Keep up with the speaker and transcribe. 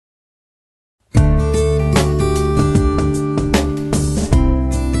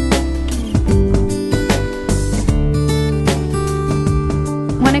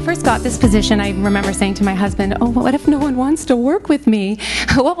got this position, I remember saying to my husband, oh, what if no one wants to work with me?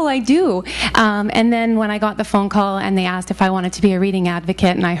 What will I do? And then when I got the phone call and they asked if I wanted to be a reading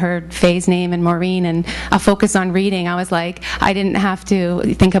advocate, and I heard Faye's name and Maureen and a focus on reading, I was like, I didn't have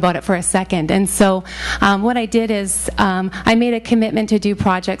to think about it for a second. And so what I did is I made a commitment to do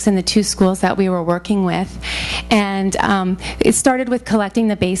projects in the 2 schools that we were working with. And it started with collecting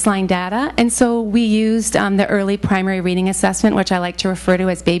the baseline data. And so we used the early primary reading assessment, which I like to refer to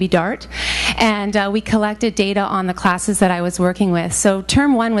as Baby DART. And we collected data on the classes that I was working with. So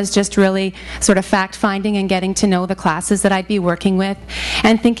term 1 was just really sort of fact-finding and getting to know the classes that I'd be working with,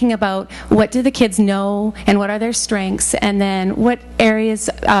 and thinking about what do the kids know and what are their strengths, and then what areas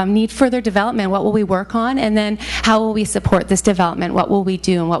need further development, what will we work on, and then how will we support this development, what will we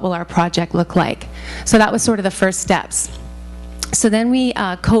do, and what will our project look like. So that was sort of the first steps. So then we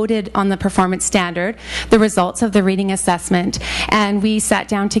coded on the performance standard the results of the reading assessment, and we sat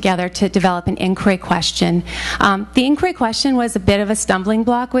down together to develop an inquiry question. The inquiry question was a bit of a stumbling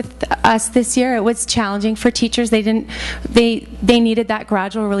block with us this year. It was challenging for teachers. They needed that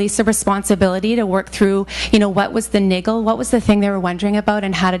gradual release of responsibility to work through, what was the niggle, what was the thing they were wondering about,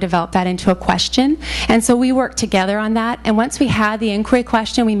 and how to develop that into a question. And so we worked together on that. And once we had the inquiry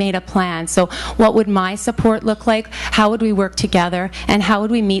question, we made a plan. So what would my support look like? How would we work together? And how would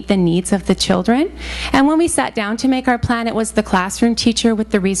we meet the needs of the children? And when we sat down to make our plan, it was the classroom teacher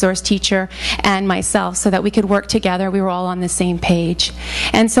with the resource teacher and myself, so that we could work together. We were all on the same page.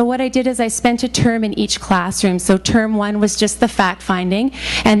 And so what I did is I spent a term in each classroom. So term 1 was just the fact finding,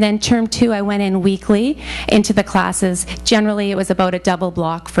 and then term 2 I went in weekly into the classes. Generally it was about a double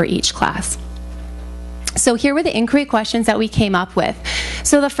block for each class. So here were the inquiry questions that we came up with.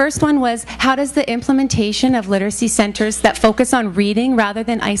 So the first one was, how does the implementation of literacy centers that focus on reading rather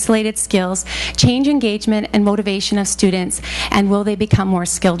than isolated skills change engagement and motivation of students, and will they become more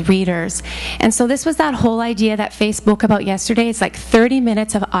skilled readers? And so this was that whole idea that Faye spoke about yesterday. It's like 30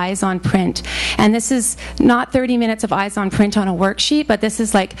 minutes of eyes on print. And this is not 30 minutes of eyes on print on a worksheet, but this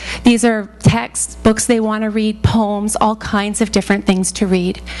is like, these are texts, books they want to read, poems, all kinds of different things to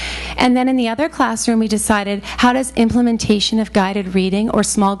read. And then in the other classroom, we decided, how does implementation of guided reading or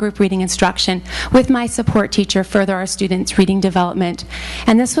small group reading instruction with my support teacher further our students' reading development?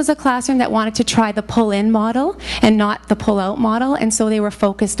 And this was a classroom that wanted to try the pull-in model and not the pull-out model, and so they were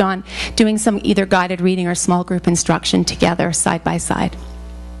focused on doing some either guided reading or small group instruction together, side by side.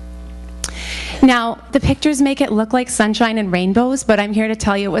 Now, the pictures make it look like sunshine and rainbows, but I'm here to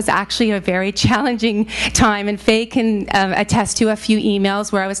tell you it was actually a very challenging time, and Faye can attest to a few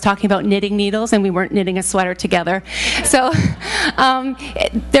emails where I was talking about knitting needles and we weren't knitting a sweater together. So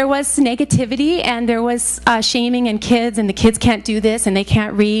there was negativity, and there was shaming in kids, and the kids can't do this and they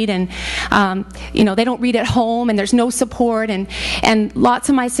can't read, and they don't read at home, and there's no support, and lots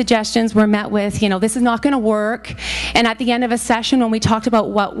of my suggestions were met with, this is not going to work. And at the end of a session when we talked about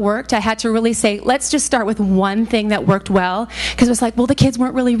what worked, I had to really say, let's just start with one thing that worked well, because it was like, well, the kids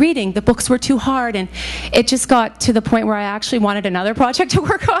weren't really reading, the books were too hard, and it just got to the point where I actually wanted another project to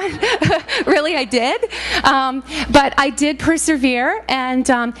work on. Really, I did. But I did persevere, and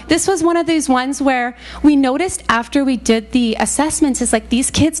this was one of these ones where we noticed after we did the assessments, is like these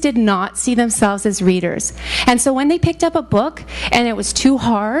kids did not see themselves as readers. And so when they picked up a book and it was too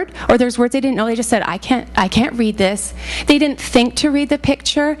hard, or there's words they didn't know, they just said, I can't read this. They didn't think to read the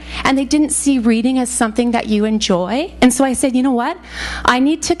picture, and they didn't see reading as something that you enjoy. And so I said, you know what? I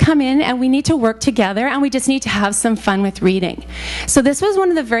need to come in and we need to work together, and we just need to have some fun with reading. So this was one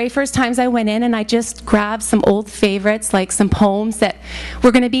of the very first times I went in, and I just grabbed some old favorites, like some poems that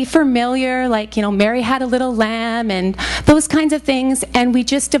were going to be familiar, like, Mary Had a Little Lamb and those kinds of things. And we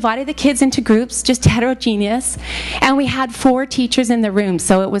just divided the kids into groups, just heterogeneous. And we had 4 teachers in the room,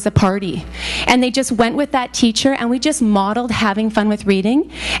 so it was a party. And they just went with that teacher, and we just modeled having fun with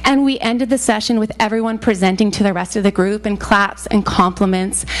reading. And we ended the session with everyone presenting to the rest of the group, and claps and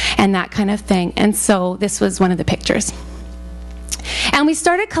compliments and that kind of thing. And so this was one of the pictures. And we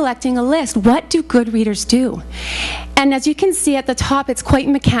started collecting a list. What do good readers do? And as you can see at the top, it's quite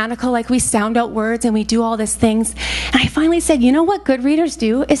mechanical, like we sound out words and we do all these things. And I finally said, you know what good readers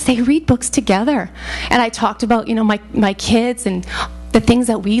do is they read books together. And I talked about, my kids and the things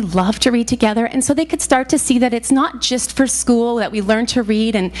that we love to read together, and so they could start to see that it's not just for school that we learn to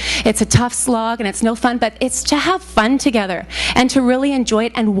read and it's a tough slog and it's no fun, but it's to have fun together and to really enjoy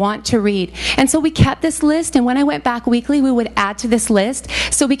it and want to read. And so we kept this list, and when I went back weekly, we would add to this list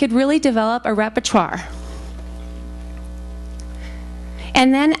so we could really develop a repertoire.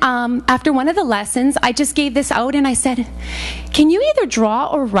 And then after one of the lessons, I just gave this out, and I said, can you either draw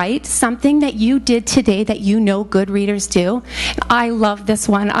or write something that you did today that you know good readers do? I love this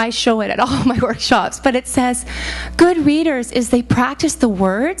one. I show it at all my workshops. But it says, good readers is they practice the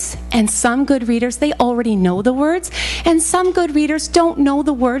words, and some good readers, they already know the words, and some good readers don't know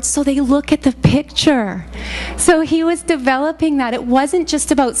the words, so they look at the picture. So he was developing that. It wasn't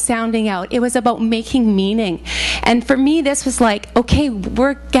just about sounding out. It was about making meaning. And for me, this was like, okay,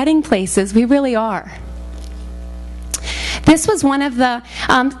 we're getting places. We really are. This was one of the,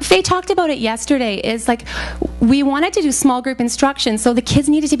 Faye talked about it yesterday, is like, we wanted to do small group instruction, so the kids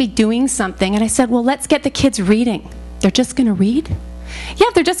needed to be doing something. And I said, well, let's get the kids reading. They're just going to read? Yeah,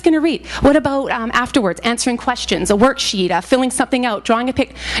 they're just going to read. What about afterwards, answering questions, a worksheet, filling something out, drawing a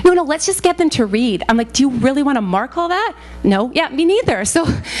pic? No, let's just get them to read. I'm like, do you really want to mark all that? No? Yeah, me neither. So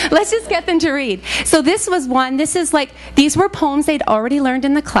let's just get them to read. So this was one. This is like, these were poems they'd already learned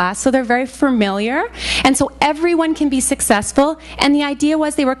in the class, so they're very familiar. And so everyone can be successful. And the idea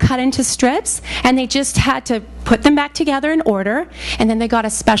was they were cut into strips, and they just had to put them back together in order, and then they got a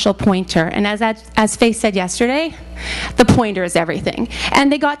special pointer. And as Faye said yesterday, the pointer is everything.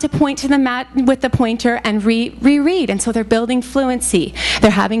 And they got to point to the mat with the pointer and reread. And so they're building fluency.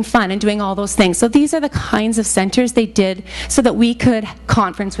 They're having fun and doing all those things. So these are the kinds of centers they did so that we could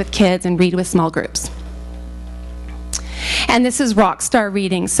conference with kids and read with small groups. And this is rock star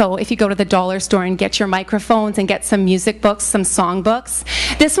reading. So if you go to the dollar store and get your microphones and get some music books, some song books.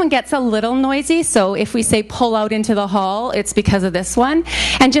 This one gets a little noisy, so if we say pull out into the hall, it's because of this one.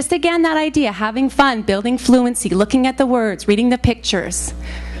 And just again, that idea, having fun, building fluency, looking at the words, reading the pictures.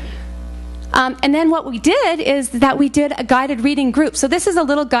 And then what we did is that we did a guided reading group. So this is a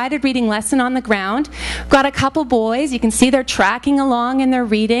little guided reading lesson on the ground. Got a couple boys. You can see they're tracking along in their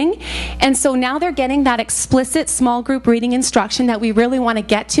reading. And so now they're getting that explicit small group reading instruction that we really want to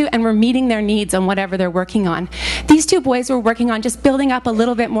get to, and we're meeting their needs on whatever they're working on. These two boys were working on just building up a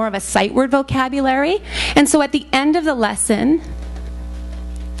little bit more of a sight word vocabulary. And so at the end of the lesson,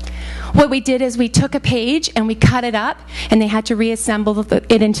 what we did is we took a page and we cut it up, and they had to reassemble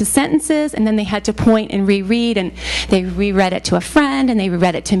it into sentences, and then they had to point and reread, and they reread it to a friend, and they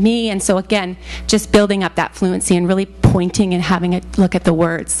reread it to me. And so again, just building up that fluency and really pointing and having a look at the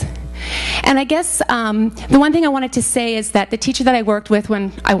words. And I guess the one thing I wanted to say is that the teacher that I worked with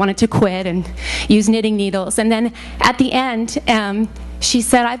when I wanted to quit and use knitting needles, and then at the end, she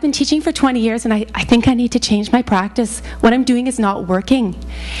said, I've been teaching for 20 years and I think I need to change my practice. What I'm doing is not working.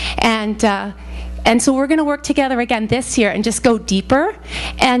 And so we're going to work together again this year and just go deeper.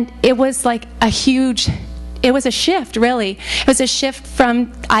 And it was like it was a shift, really. It was a shift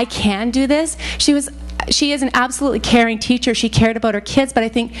from, I can do this. She is an absolutely caring teacher. She cared about her kids, but I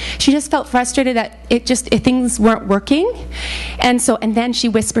think she just felt frustrated that things weren't working. And then she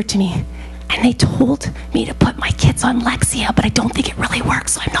whispered to me, and they told me to put my kids on Lexia, but I don't think it really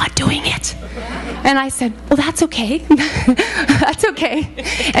works, so I'm not doing it. And I said, well, that's okay. That's okay.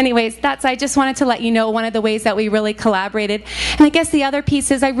 Anyways, I just wanted to let you know one of the ways that we really collaborated. And I guess the other piece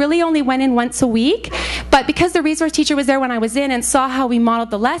is I really only went in once a week, but because the resource teacher was there when I was in and saw how we modeled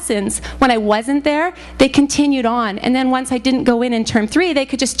the lessons, when I wasn't there, they continued on. And then once I didn't go in term 3, they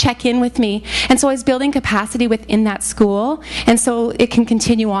could just check in with me. And so I was building capacity within that school, and so it can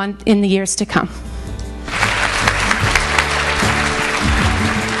continue on in the years to come.